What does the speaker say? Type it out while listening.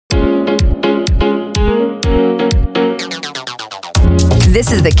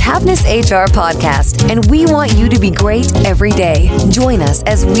This is the cavnessHR podcast, and we want you to be great every day. Join us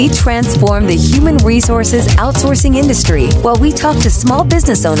as we transform the human resources outsourcing industry while we talk to small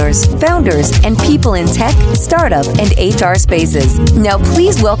business owners, founders, and people in tech, startup, and HR spaces. Now,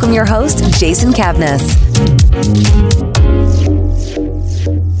 please welcome your host, Jason Cavness.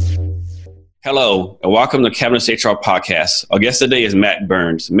 Hello, and welcome to cavnessHR podcast. Our guest today is Matt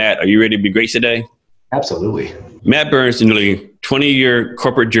Burns. Matt, are you ready to be great today? Absolutely. Matt Burns' nearly 20-year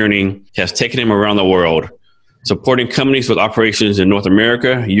corporate journey has taken him around the world, supporting companies with operations in North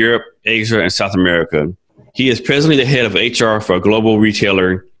America, Europe, Asia, and South America. He is presently the head of HR for a global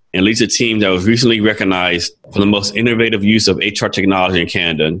retailer and leads a team that was recently recognized for the most innovative use of HR technology in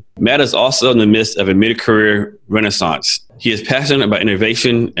Canada. Matt is also in the midst of a mid-career renaissance. He is passionate about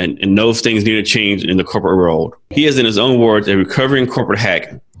innovation and knows things need to change in the corporate world. He is, in his own words, a recovering corporate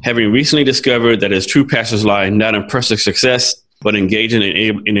hack, having recently discovered that his true passions lie not in personal success, but engaging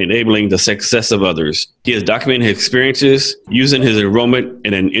in enabling the success of others. He has documented his experiences using his enrollment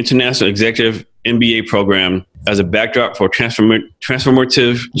in an international executive MBA program as a backdrop for a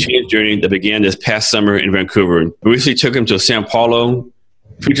transformative change journey that began this past summer in Vancouver. We recently took him to Sao Paulo,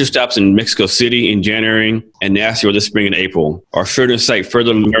 future stops in Mexico City in January, and Nashville this spring and April are sure to incite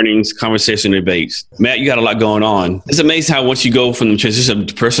further learnings, conversation, and debates. Matt, you got a lot going on. It's amazing how once you go from the transition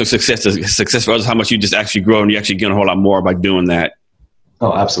of personal success to success for others, how much you just actually grow and you actually get a whole lot more by doing that.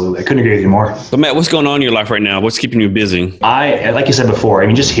 Oh, absolutely. I couldn't agree with you more. So Matt, what's going on in your life right now? What's keeping you busy? Like you said before,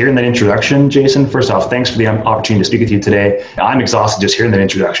 just hearing that introduction, Jason, first off, thanks for the opportunity to speak with you today. I'm exhausted just hearing that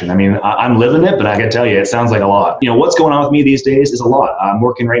introduction. I'm living it, but I can tell you, it sounds like a lot. What's going on with me these days is a lot. I'm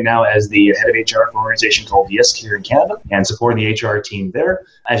working right now as the head of HR for an organization called YISC here in Canada and supporting the HR team there.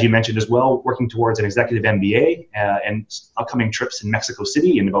 As you mentioned as well, working towards an executive MBA and upcoming trips in Mexico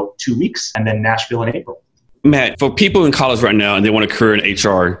City in about 2 weeks and then Nashville in April. Matt, for people in college right now and they want a career in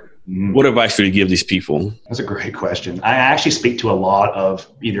HR, what advice would you give these people? That's a great question. I actually speak to a lot of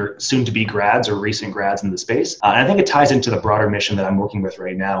either soon-to-be grads or recent grads in the space. And I think it ties into the broader mission that I'm working with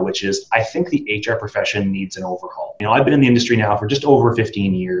right now, which is I think the HR profession needs an overhaul. I've been in the industry now for just over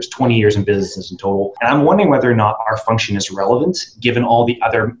 15 years, 20 years in business in total. And I'm wondering whether or not our function is relevant given all the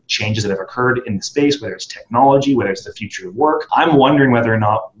other changes that have occurred in the space, whether it's technology, whether it's the future of work. I'm wondering whether or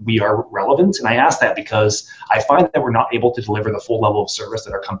not we are relevant. And I ask that because I find that we're not able to deliver the full level of service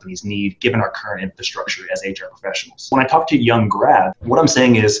that our companies need given our current infrastructure as HR professionals. When I talk to young grad, what I'm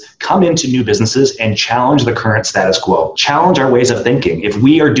saying is come into new businesses and challenge the current status quo. Challenge our ways of thinking. If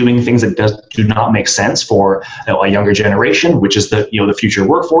we are doing things that do not make sense for a younger generation, which is the future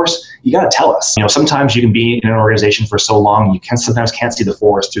workforce, you got to tell us. Sometimes you can be in an organization for so long, sometimes can't see the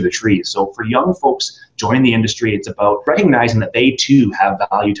forest through the trees. So for young folks joining the industry, it's about recognizing that they too have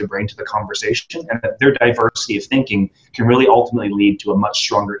value to bring to the conversation and that their diversity of thinking can really ultimately lead to a much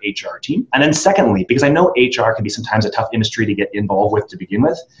stronger HR team. And then secondly, because I know HR can be sometimes a tough industry to get involved with to begin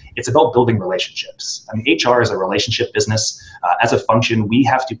with, it's about building relationships. HR is a relationship business. As a function, we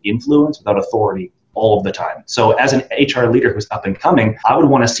have to influence without authority all of the time. So as an HR leader who's up and coming, I would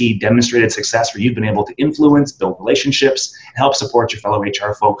want to see demonstrated success where you've been able to influence, build relationships, and help support your fellow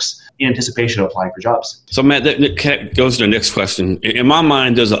HR folks in anticipation of applying for jobs. So Matt, that goes to the next question. In my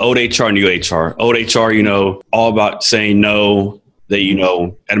mind, there's an old HR, new HR. Old HR, all about saying no,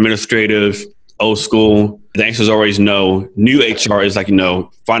 that, administrative, old school. The answer is always no. New HR is like,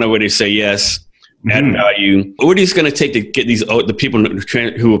 find a way to say yes, add value. What is it going to take to get the people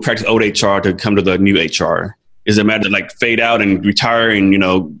who will practice old HR to come to the new HR? Is it a matter to fade out and retire and,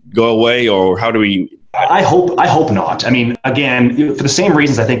 go away, or how do we? I hope not. Again, for the same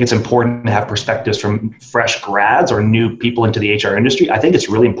reasons, I think it's important to have perspectives from fresh grads or new people into the HR industry. I think it's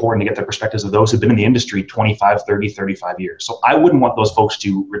really important to get the perspectives of those who've been in the industry 25, 30, 35 years. So I wouldn't want those folks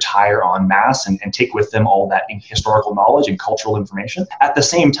to retire en masse and take with them all that historical knowledge and cultural information. At the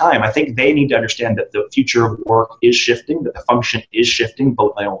same time, I think they need to understand that the future of work is shifting, that the function is shifting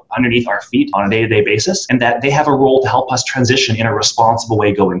both underneath our feet on a day-to-day basis, and that they have a role to help us transition in a responsible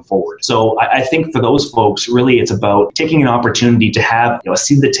way going forward. So I think for those folks, really, it's about taking an opportunity to have a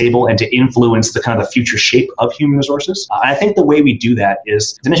seat at the table and to influence the kind of the future shape of human resources. I think the way we do that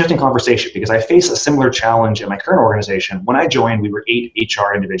is it's an interesting conversation because I face a similar challenge in my current organization. When I joined, we were 8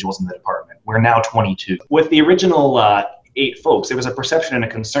 HR individuals in the department. We're now 22. With the original 8 folks, there was a perception and a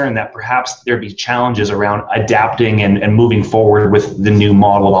concern that perhaps there'd be challenges around adapting and moving forward with the new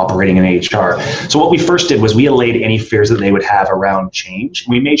model of operating in HR. So what we first did was we allayed any fears that they would have around change.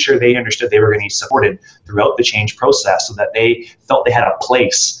 We made sure they understood they were going to be supported throughout the change process so that they felt they had a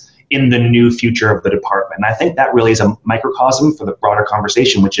place in the new future of the department. And I think that really is a microcosm for the broader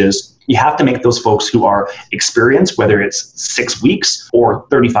conversation, which is you have to make those folks who are experienced, whether it's 6 weeks or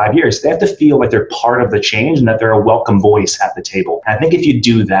 35 years, they have to feel like they're part of the change and that they're a welcome voice at the table. And I think if you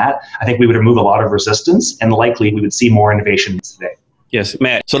do that, I think we would remove a lot of resistance and likely we would see more innovation today. Yes,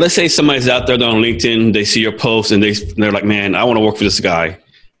 Matt. So let's say somebody's out there on LinkedIn, they see your post and they're like, man, I want to work for this guy.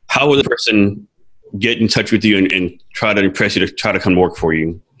 How will the person get in touch with you and try to impress you to try to come work for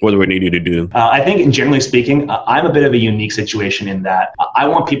you? What do we need you to do? I think generally speaking, I'm a bit of a unique situation in that I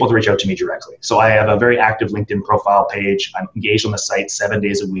want people to reach out to me directly. So I have a very active LinkedIn profile page. I'm engaged on the site 7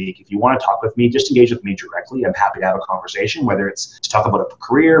 days a week. If you want to talk with me, just engage with me directly. I'm happy to have a conversation, whether it's to talk about a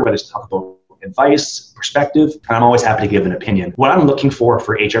career, whether it's to talk about advice, perspective, and I'm always happy to give an opinion. What I'm looking for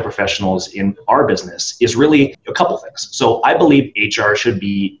HR professionals in our business is really a couple things. So I believe HR should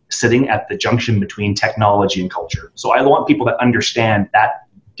be sitting at the junction between technology and culture. So I want people that understand that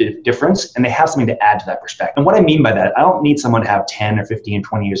difference and they have something to add to that perspective. And what I mean by that, I don't need someone to have 10 or 15,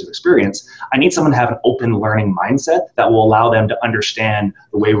 20 years of experience. I need someone to have an open learning mindset that will allow them to understand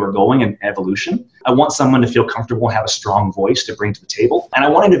the way we're going and evolution. I want someone to feel comfortable and have a strong voice to bring to the table. And I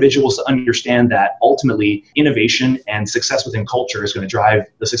want individuals to understand that ultimately innovation and success within culture is going to drive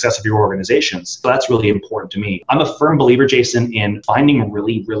the success of your organizations. So that's really important to me. I'm a firm believer, Jason, in finding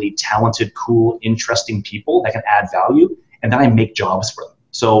really, really talented, cool, interesting people that can add value, and then I make jobs for them.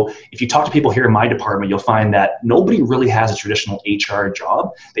 So if you talk to people here in my department, you'll find that nobody really has a traditional HR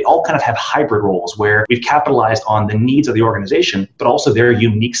job. They all kind of have hybrid roles where we've capitalized on the needs of the organization, but also their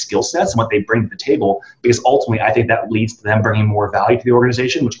unique skill sets and what they bring to the table, because ultimately I think that leads to them bringing more value to the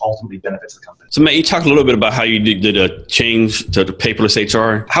organization, which ultimately benefits the company. So Matt, you talked a little bit about how you did a change to the paperless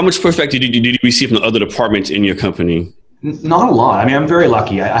HR. How much pushback did you receive from the other departments in your company? Not a lot. I mean, I'm very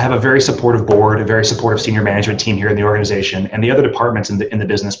lucky. I have a very supportive board, a very supportive senior management team here in the organization, and the other departments in the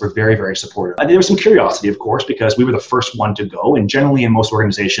business were very, very supportive. There was some curiosity, of course, because we were the first one to go, and generally in most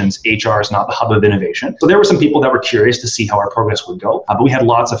organizations, HR is not the hub of innovation. So there were some people that were curious to see how our progress would go, but we had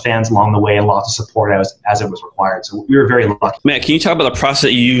lots of fans along the way and lots of support as it was required. So we were very lucky. Matt, can you talk about the process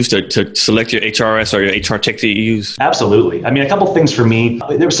that you used to select your HRS or your HR tech that you use? Absolutely. I mean, a couple of things for me.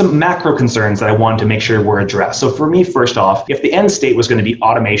 There were some macro concerns that I wanted to make sure were addressed. So for me, first off, if the end state was going to be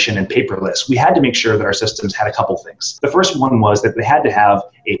automation and paperless, we had to make sure that our systems had a couple things. The first one was that they had to have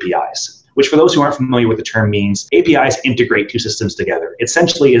APIs, which for those who aren't familiar with the term means APIs integrate two systems together. It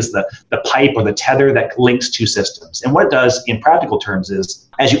essentially is the pipe or the tether that links two systems. And what it does in practical terms is,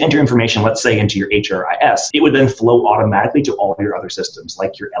 as you enter information, let's say into your HRIS, it would then flow automatically to all of your other systems,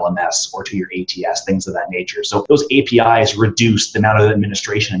 like your LMS or to your ATS, things of that nature. So those APIs reduce the amount of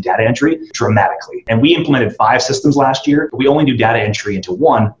administration and data entry dramatically. And we implemented 5 systems last year, but we only do data entry into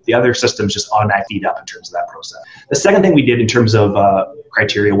one. The other systems just automatically feed up in terms of that process. The second thing we did in terms of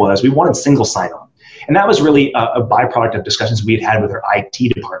criteria was we wanted single sign-on. And that was really a byproduct of discussions we had with our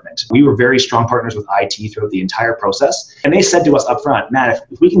IT department. We were very strong partners with IT throughout the entire process. And they said to us up front, Matt,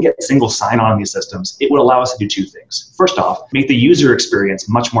 if we can get single sign-on in these systems, it would allow us to do 2 things. First off, make the user experience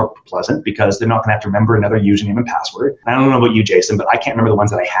much more pleasant because they're not going to have to remember another username and password. And I don't know about you, Jason, but I can't remember the ones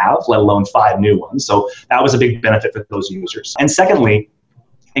that I have, let alone 5 new ones. So that was a big benefit for those users. And secondly,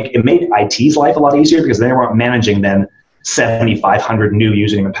 it made IT's life a lot easier because they weren't managing then 7,500 new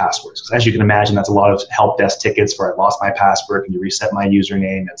username and passwords. Because as you can imagine, that's a lot of help desk tickets for I lost my password, can you reset my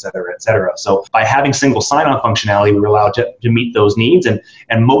username, et cetera, et cetera. So by having single sign-on functionality, we were allowed to meet those needs, and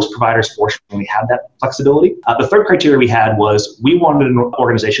most providers fortunately had that flexibility. The third criteria we had was we wanted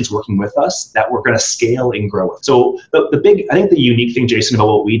organizations working with us that were going to scale and grow with. So I think the unique thing, Jason, about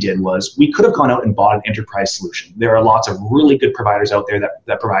what we did was we could have gone out and bought an enterprise solution. There are lots of really good providers out there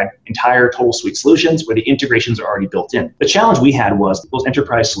that provide entire total suite solutions where the integrations are already built in. The challenge we had was those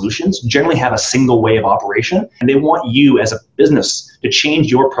enterprise solutions generally have a single way of operation, and they want you as a business to change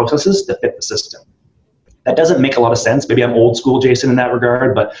your processes to fit the system. That doesn't make a lot of sense. Maybe I'm old school, Jason, in that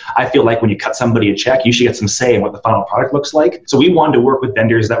regard, but I feel like when you cut somebody a check, you should get some say in what the final product looks like. So we wanted to work with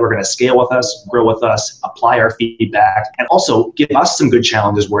vendors that were going to scale with us, grow with us, apply our feedback, and also give us some good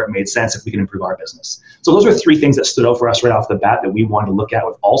challenges where it made sense if we can improve our business. So those are 3 things that stood out for us right off the bat that we wanted to look at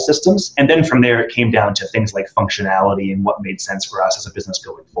with all systems. And then from there, it came down to things like functionality and what made sense for us as a business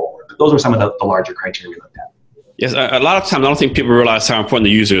going forward. But those were some of the larger criteria we looked at. Yes, a lot of times I don't think people realize how important the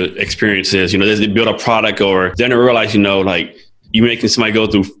user experience is. They build a product or they don't realize, like you making somebody go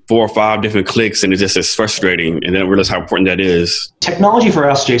through 4 or 5 different clicks, and it's just as frustrating, and then realize how important that is. Technology for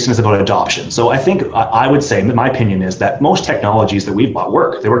us, Jason, is about adoption. So I think I would say, my opinion is that most technologies that we've bought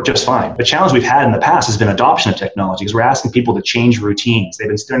work. They work just fine. The challenge we've had in the past has been adoption of technology, because we're asking people to change routines. They've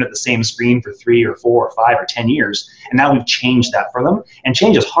been staring at the same screen for 3 or 4 or 5 or 10 years, and now we've changed that for them. And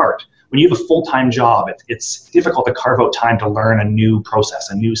change is hard. When you have a full-time job, it's difficult to carve out time to learn a new process,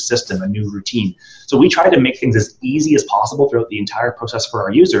 a new system, a new routine. So we try to make things as easy as possible throughout the entire process for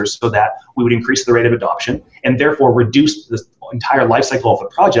our users, so that we would increase the rate of adoption and therefore reduce the entire life cycle of the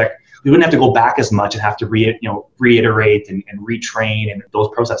project. We wouldn't have to go back as much and have to reiterate and retrain and those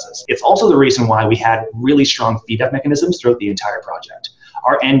processes. It's also the reason why we had really strong feedback mechanisms throughout the entire project.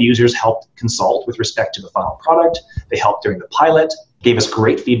 Our end users helped consult with respect to the final product. They helped during the pilot, gave us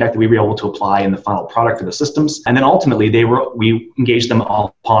great feedback that we were able to apply in the final product for the systems. And then ultimately, we engaged them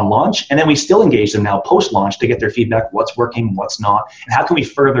all upon launch, and then we still engage them now post-launch to get their feedback, what's working, what's not, and how can we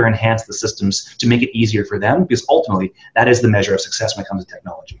further enhance the systems to make it easier for them, because ultimately, that is the measure of success when it comes to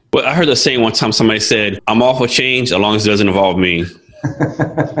technology. Well, I heard the saying one time, somebody said, I'm all for change as long as it doesn't involve me.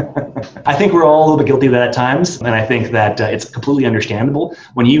 I think we're all a little bit guilty of that at times, and I think that it's completely understandable.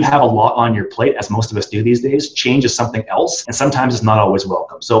 When you have a lot on your plate, as most of us do these days, change is something else, and sometimes it's not always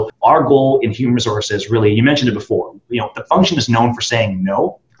welcome. So our goal in human resources, really, you mentioned it before, the function is known for saying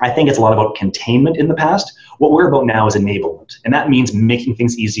no. I think it's a lot about containment in the past. What we're about now is enablement. And that means making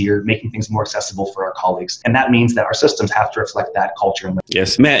things easier, making things more accessible for our colleagues. And that means that our systems have to reflect that culture.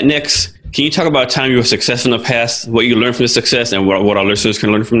 Yes. Matt, next, can you talk about a time you were successful in the past, what you learned from the success, and what our listeners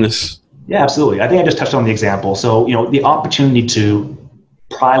can learn from this? Yeah, absolutely. I think I just touched on the example. So, the opportunity to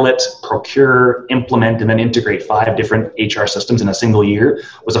pilot, procure, implement, and then integrate 5 different HR systems in a single year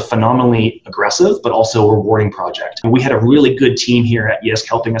was a phenomenally aggressive but also rewarding project. And we had a really good team here at YISC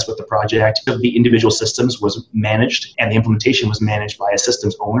helping us with the project. The individual systems was managed, and the implementation was managed by a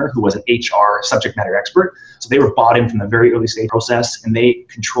systems owner who was an HR subject matter expert. So they were bought in from the very early stage process, and they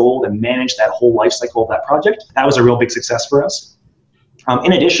controlled and managed that whole life cycle of that project. That was a real big success for us.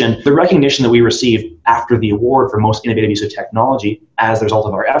 In addition, the recognition that we received after the award for most innovative use of technology as a result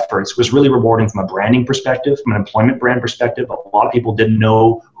of our efforts was really rewarding from a branding perspective, from an employment brand perspective. A lot of people didn't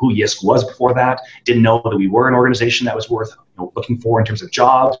know who YISC was before that, didn't know that we were an organization that was worth looking for in terms of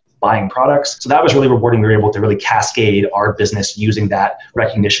jobs, buying products. So that was really rewarding. We were able to really cascade our business using that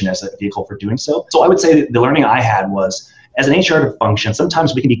recognition as a vehicle for doing so. So I would say that the learning I had was, as an HR function,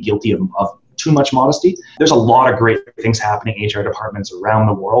 sometimes we can be guilty of too much modesty. There's a lot of great things happening in HR departments around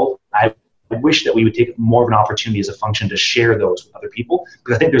the world. I wish that we would take more of an opportunity as a function to share those with other people,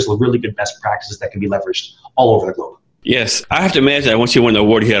 because I think there's really good best practices that can be leveraged all over the globe. Yes, I have to imagine that once you won the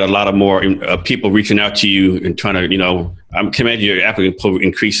award, you had a lot of more people reaching out to you and trying to, I can imagine your applicant pool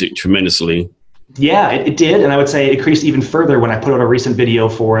increased it tremendously. Yeah, it did. And I would say it increased even further when I put out a recent video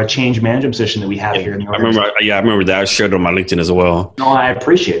for a change management position that we have here in the organization. I remember that. I shared it on my LinkedIn as well. No, I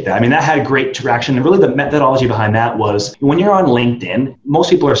appreciate that. I mean, that had great traction. And really the methodology behind that was, when you're on LinkedIn, most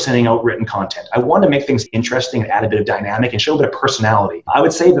people are sending out written content. I wanted to make things interesting and add a bit of dynamic and show a bit of personality. I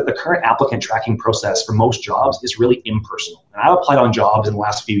would say that the current applicant tracking process for most jobs is really impersonal. And I've applied on jobs in the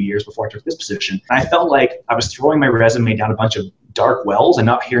last few years before I took this position. And I felt like I was throwing my resume down a bunch of dark wells and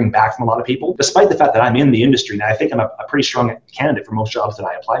not hearing back from a lot of people, despite the fact that I'm in the industry and I think I'm a pretty strong candidate for most jobs that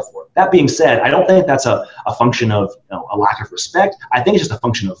I apply for. That being said, I don't think that's a function of a lack of respect. I think it's just a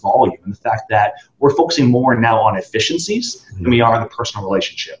function of volume and the fact that we're focusing more now on efficiencies than we are on the personal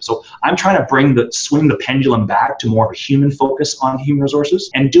relationship. So I'm trying to swing the pendulum back to more of a human focus on human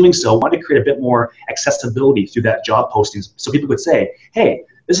resources, and doing so, I want to create a bit more accessibility through that job postings so people could say, hey,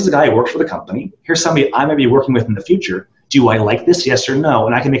 this is a guy who works for the company. Here's somebody I might be working with in the future. Do I like this? Yes or no?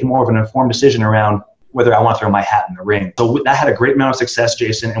 And I can make more of an informed decision around whether I want to throw my hat in the ring. So that had a great amount of success,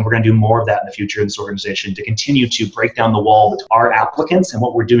 Jason, and we're going to do more of that in the future in this organization to continue to break down the wall with our applicants and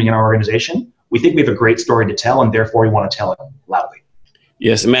what we're doing in our organization. We think we have a great story to tell, and therefore we want to tell it loudly.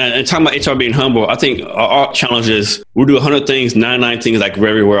 Yes, man. And talking about HR being humble, I think our challenge is we'll do 100 things, 99 things like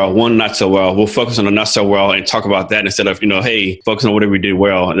very well, one not so well. We'll focus on the not so well and talk about that instead of, hey, focus on whatever we did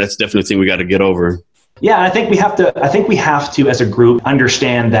well. And that's definitely the thing we got to get over. Yeah, I think we have to, as a group,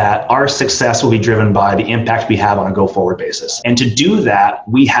 understand that our success will be driven by the impact we have on a go-forward basis. And to do that,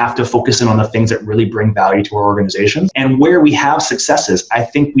 we have to focus in on the things that really bring value to our organizations. And where we have successes, I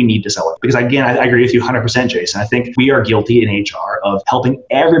think we need to celebrate. Because again, I agree with you 100%, Jason. I think we are guilty in HR of helping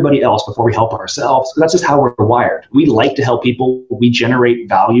everybody else before we help ourselves. That's just how we're wired. We like to help people. We generate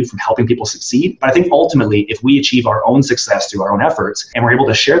value from helping people succeed. But I think ultimately, if we achieve our own success through our own efforts, and we're able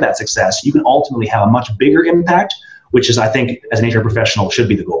to share that success, you can ultimately have a much bigger impact, which is, I think, as an HR professional, should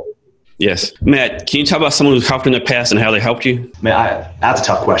be the goal. Yes. Matt, can you talk about someone who's helped in the past and how they helped you? That's a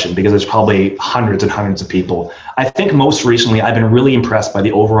tough question because there's probably hundreds and hundreds of people. I think most recently I've been really impressed by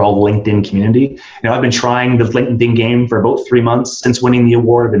the overall LinkedIn community. I've been trying the LinkedIn game for about 3 months since winning the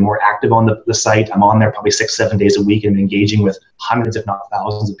award. I've been more active on the site. I'm on there probably 6-7 days a week and engaging with hundreds, if not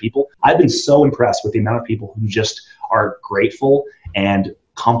thousands of people. I've been so impressed with the amount of people who just are grateful and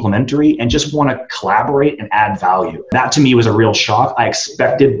complimentary and just want to collaborate and add value. That to me was a real shock. I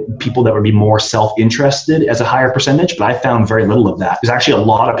expected people that would be more self-interested as a higher percentage, but I found very little of that. There's actually a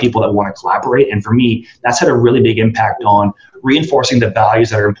lot of people that want to collaborate. And for me, that's had a really big impact on reinforcing the values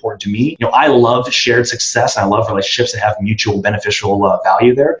that are important to me. I love shared success. And I love relationships that have mutual beneficial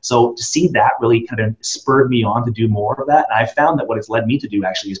value there. So to see that really kind of spurred me on to do more of that. And I found that what it's led me to do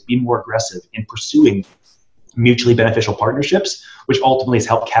actually is be more aggressive in pursuing mutually beneficial partnerships, which ultimately has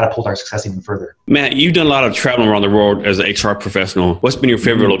helped catapult our success even further. Matt, you've done a lot of traveling around the world as an HR professional. What's been your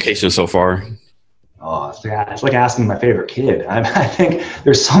favorite location so far? Oh, it's like asking my favorite kid. I think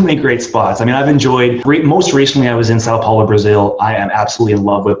there's so many great spots. I've enjoyed, most recently I was in Sao Paulo, Brazil. I am absolutely in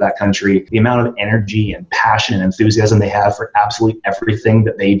love with that country. The amount of energy and passion and enthusiasm they have for absolutely everything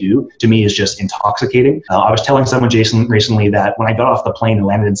that they do, to me, is just intoxicating. I was telling someone, Jason, recently that when I got off the plane and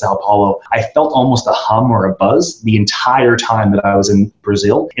landed in Sao Paulo, I felt almost a hum or a buzz the entire time that I was in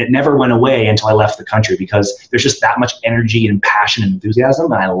Brazil. It never went away until I left the country because there's just that much energy and passion and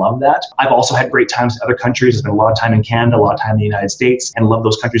enthusiasm, and I love that. I've also had great times in other countries. I spent a lot of time in Canada, a lot of time in the United States, and love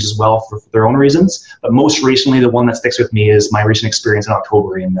those countries as well for their own reasons. But most recently, the one that sticks with me is my recent experience in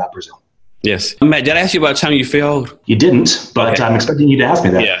October in Brazil. Yes. Matt, did I ask you about a time you failed? You didn't, but okay. I'm expecting you to ask me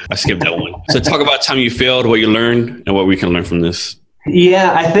that. Yeah, I skipped that one. So talk about time you failed, what you learned, and what we can learn from this.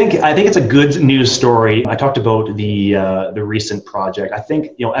 Yeah, I think it's a good news story. I talked about the recent project. I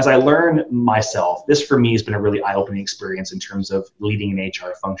think, as I learn myself, this for me has been a really eye-opening experience in terms of leading an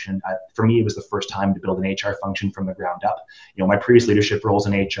HR function. For me, it was the first time to build an HR function from the ground up. My previous leadership roles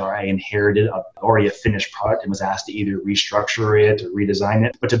in HR, I inherited already a finished product and was asked to either restructure it or redesign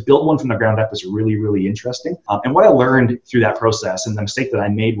it. But to build one from the ground up was really, really interesting. And what I learned through that process, and the mistake that I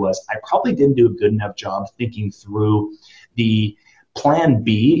made, was I probably didn't do a good enough job thinking through the plan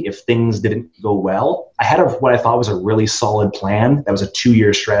B if things didn't go well. I had what I thought was a really solid plan. That was a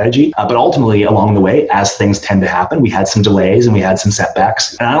 2-year strategy. But ultimately, along the way, as things tend to happen, we had some delays and we had some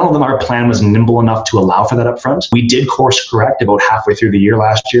setbacks. And I don't know that our plan was nimble enough to allow for that up front. We did course correct about halfway through the year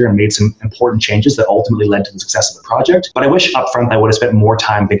last year and made some important changes that ultimately led to the success of the project. But I wish up front I would have spent more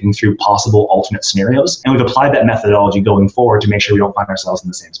time thinking through possible alternate scenarios. And we've applied that methodology going forward to make sure we don't find ourselves in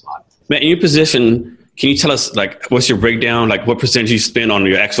the same spot. Matt, in your position, can you tell us, what's your breakdown? What percentage you spend on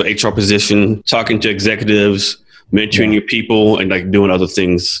your actual HR position, talking to executives, mentoring your people, and doing other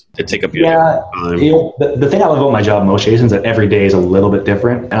things that take up your time? The thing I love about my job most, Jason, is that every day is a little bit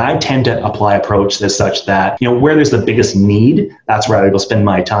different. And I tend to apply approach that's such that, where there's the biggest need, that's where I go spend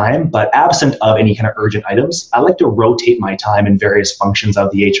my time. But absent of any kind of urgent items, I like to rotate my time in various functions of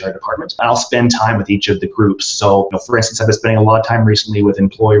the HR department. And I'll spend time with each of the groups. So, for instance, I've been spending a lot of time recently with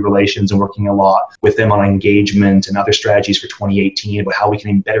employee relations and working a lot with them on engagement and other strategies for 2018 about how we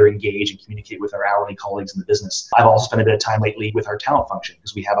can better engage and communicate with our hourly colleagues in the business. I've also spent a bit of time lately with our talent function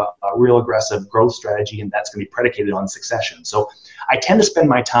because we have a real aggressive growth strategy, and that's going to be predicated on succession. So I tend to spend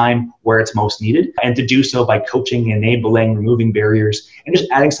my time where it's most needed, and to do so by coaching, enabling, removing barriers, and just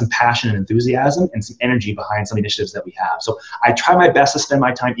adding some passion and enthusiasm and some energy behind some initiatives that we have. So I try my best to spend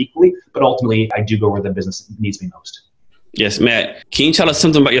my time equally, but ultimately I do go where the business needs me most. Yes, Matt, can you tell us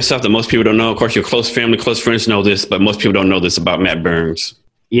something about yourself that most people don't know? Of course, your close family, close friends know this, but most people don't know this about Matt Burns.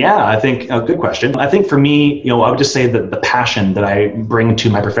 Yeah, I think a good question. I think for me, I would just say that the passion that I bring to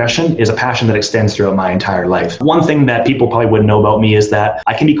my profession is a passion that extends throughout my entire life. One thing that people probably wouldn't know about me is that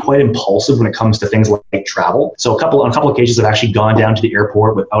I can be quite impulsive when it comes to things like travel. So on a couple of occasions, I've actually gone down to the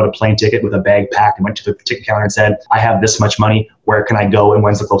airport without a plane ticket with a bag packed and went to the ticket counter and said, I have this much money. Where can I go and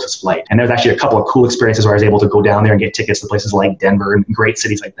when's the closest flight? And there's actually a couple of cool experiences where I was able to go down there and get tickets to places like Denver and great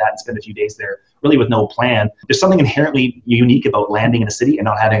cities like that and spend a few days there really with no plan. There's something inherently unique about landing in a city and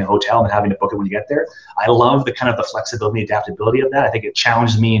not having a hotel and having to book it when you get there. I love the kind of the flexibility, adaptability of that. I think it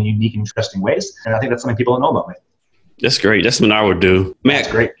challenges me in unique and interesting ways. And I think that's something people don't know about me. That's great. That's what I would do. Matt,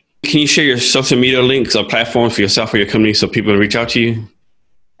 that's great. Can you share your social media links or platforms for yourself or your company so people can reach out to you?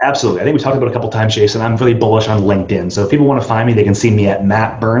 Absolutely. I think we talked about it a couple of times, Jason. I'm really bullish on LinkedIn. So if people want to find me, they can see me at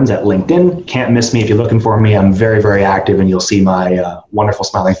Matt Burns at LinkedIn. Can't miss me if you're looking for me. I'm very, very active, and you'll see my wonderful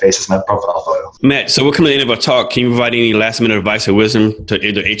smiling face as my profile photo. Matt, so we're coming to the end of our talk. Can you provide any last minute advice or wisdom to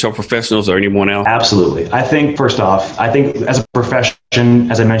either HR professionals or anyone else? Absolutely. I think first off, as a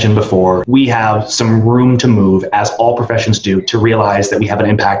profession, as I mentioned before, we have some room to move, as all professions do, to realize that we have an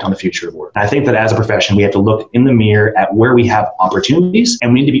impact on the future of work. And I think that as a profession, we have to look in the mirror at where we have opportunities,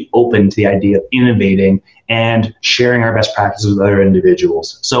 and we need to be open to the idea of innovating and sharing our best practices with other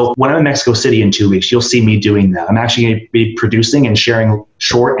individuals. So when I'm in Mexico City in 2 weeks, you'll see me doing that. I'm actually going to be producing and sharing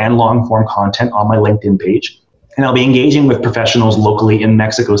short and long form content on my LinkedIn page. And I'll be engaging with professionals locally in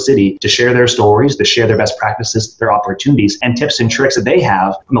Mexico City to share their stories, to share their best practices, their opportunities, and tips and tricks that they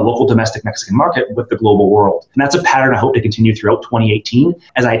have from the local domestic Mexican market with the global world. And that's a pattern I hope to continue throughout 2018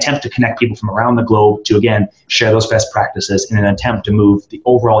 as I attempt to connect people from around the globe to, again, share those best practices in an attempt to move the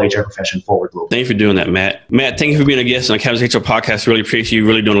overall HR profession forward globally. Thank you for doing that, Matt. Matt, thank you for being a guest on the Cavness HR podcast. Really appreciate you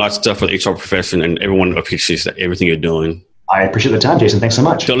really doing lots of stuff for the HR profession, and everyone appreciates everything you're doing. I appreciate the time, Jason. Thanks so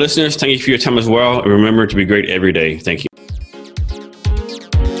much. So listeners, thank you for your time as well. And remember to be great every day. Thank you.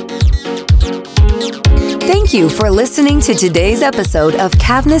 Thank you for listening to today's episode of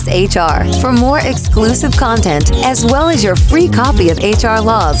Cavness HR. For more exclusive content, as well as your free copy of HR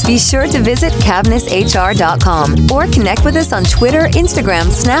Laws, be sure to visit cavnesshr.com or connect with us on Twitter, Instagram,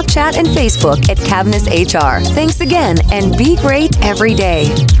 Snapchat, and Facebook at Cavness HR. Thanks again, and be great every day.